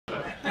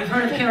You've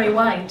heard of Carrie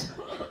White,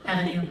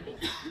 haven't you?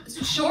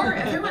 Sure,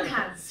 everyone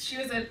has. She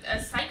was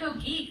a psycho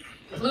geek.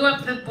 Blew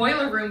up the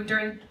boiler room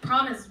during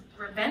prom as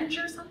revenge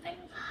or something.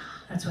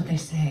 That's what they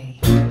say.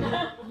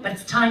 But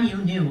it's time you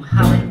knew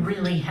how it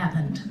really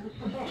happened.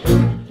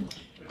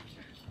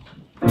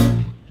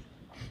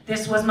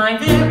 This was my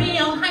very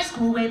own high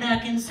school way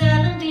back in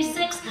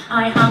 '76.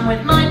 I hung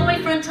with my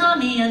boyfriend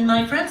Tommy and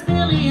my friends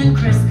Billy and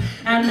Chris.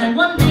 And then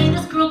one day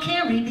this girl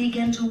Carrie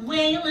began to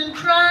wail and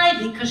cry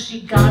because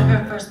she got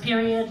her first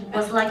period and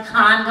was like,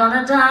 I'm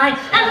gonna die.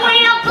 And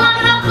we all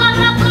plug it up, plug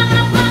it up, plug it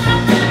up, plug it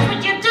up. That's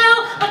what you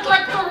do, but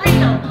like for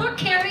real. Poor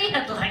Carrie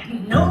had like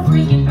no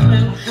freaking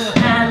clue.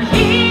 And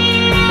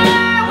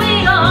here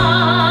we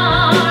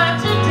are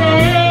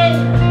today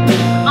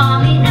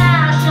on the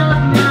ash of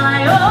my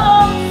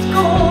old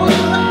school,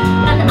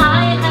 and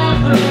I have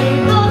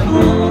played the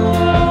fool.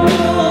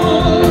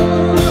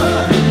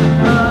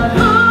 But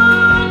who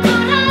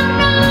could have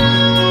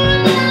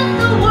known that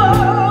the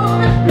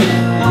world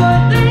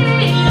would be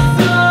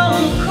so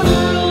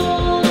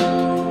cruel?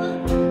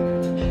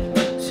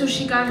 So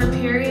she got her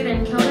period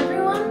and killed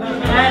everyone?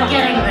 I'm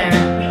getting there.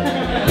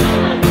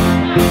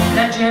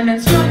 The gym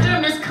instructor,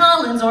 Miss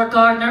Collins, or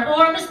Gardner,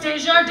 or Miss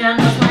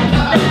Desjardins was like, you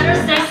better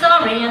say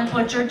sorry and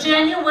put your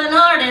genuine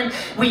heart in.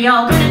 We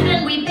all grinned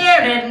and we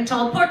bared it and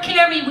told poor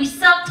Carrie we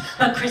sucked.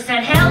 But Chris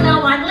said, hell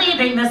no, I'm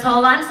leaving this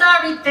whole I'm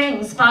sorry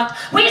thing's fucked.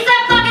 We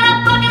said, fuck it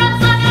up, fuck it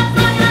up, suck it up,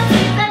 suck it up.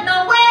 She said,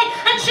 no way,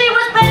 and she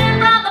was banned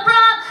from the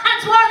prom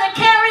and swore that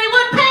Carrie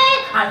would pay.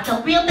 I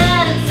felt real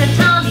bad and said,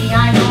 Tommy,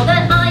 I know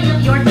that I am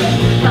your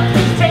date, but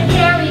please take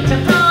Carrie to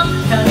prom,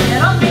 cause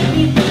it'll make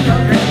me feel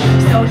great.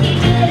 So he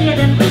did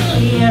it, and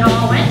really it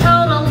all went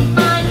totally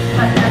fine.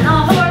 But then the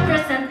whore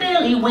Chris and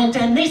Billy went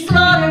and they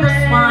slaughtered a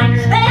swine.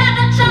 They had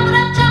to chop it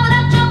up, chop it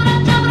up, chop it up,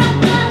 chop it up,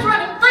 guns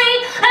running free.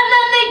 And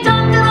then they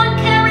dumped it on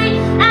Carrie,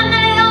 and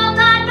they all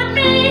died but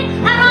me.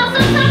 And also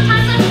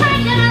sometimes I'm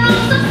pregnant, and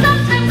also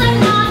sometimes I'm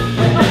not.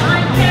 But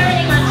I'm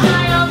carrying a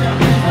child,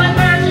 what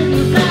version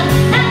you got?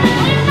 And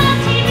then in the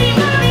TV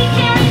movie,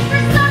 Carrie's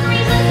for some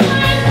reason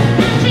fine.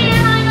 And she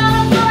and I go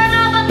to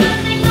Florida, but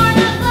let's ignore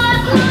the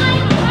plot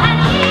line. And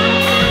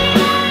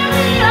here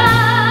we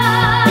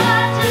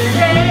are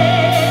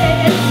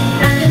today,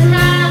 and it's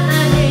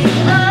happening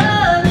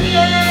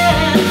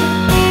again,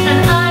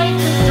 and I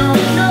just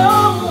don't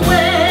know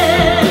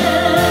when.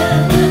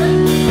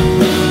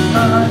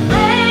 But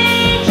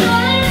Rachel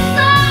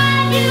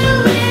inside you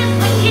is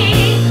the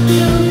key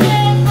to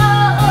make the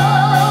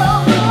whole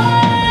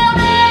world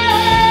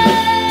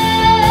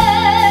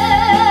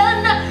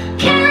end.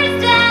 Carrie's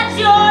dad's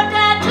your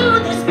dad too.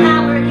 This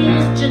power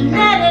is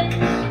genetic,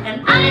 and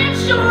I am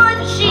sure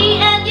that she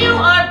and you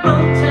are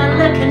both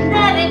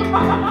telekinetic.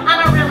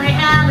 I don't really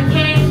have a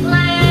game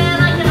plan.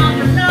 I can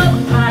offer no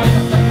advice,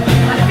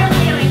 but if you're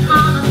feeling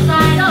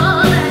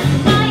homicidal, then you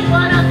might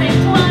want to think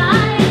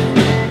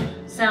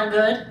twice. Sound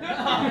good?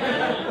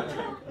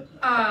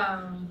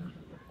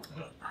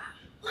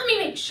 Let me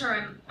make sure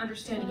I'm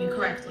understanding you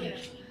correctly.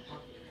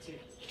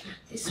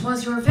 This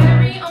was your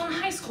very own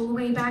high school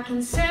way back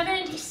in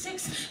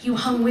 '76. You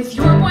hung with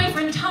your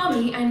boyfriend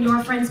Tommy and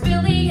your friends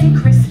Billy and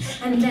Chris.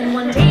 And then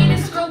one day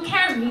this girl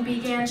Carrie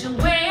began to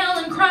wail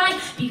and cry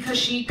because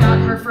she got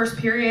her first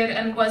period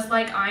and was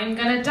like, I'm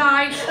gonna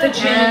die. The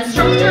gym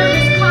instructor,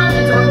 Miss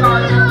Collins, or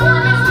Gardner,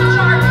 or Mr.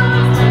 Chardon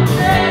was like,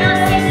 better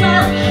say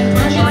sorry and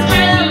touch its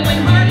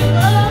genuine heart.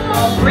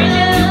 All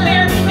grinning you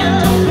bared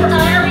and told poor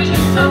Carrie you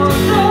sucked.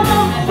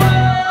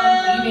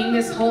 I'm leaving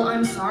this whole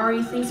I'm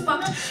sorry thing's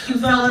fucked. You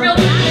felt real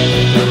bad.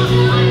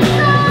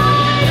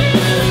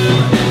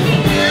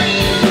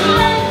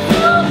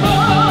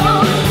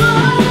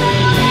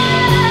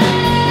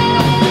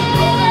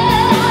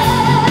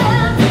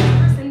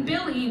 And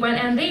Billy went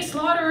and they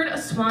slaughtered a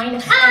swine.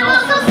 And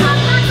also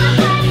sometimes I'm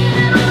pregnant,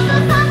 and also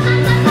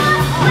sometimes I'm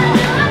not. But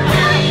I'm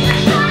carrying a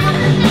child,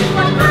 and it's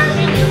what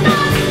version you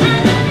got.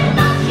 And then in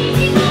the TV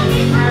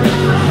movie,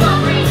 for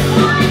some reason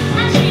why.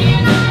 And she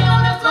and I go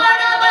to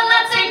Florida, but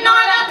let's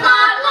ignore that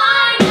plot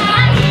line.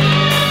 And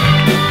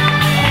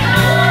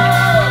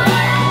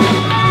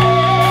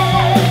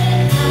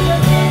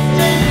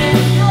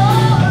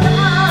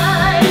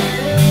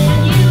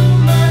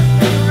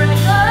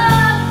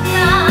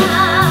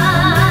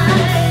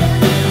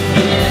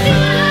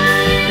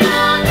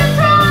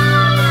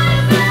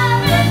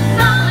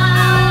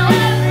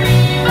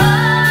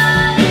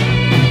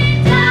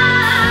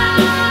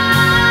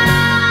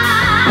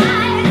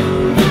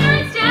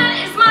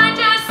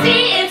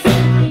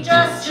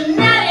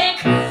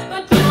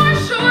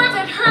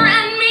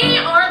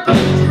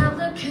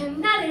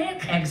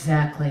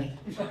Exactly.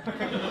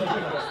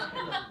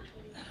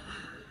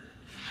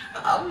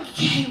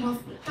 okay, well,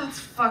 that's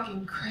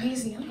fucking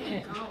crazy. I'm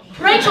gonna go.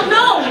 Rachel,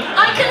 no!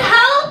 I can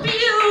help you!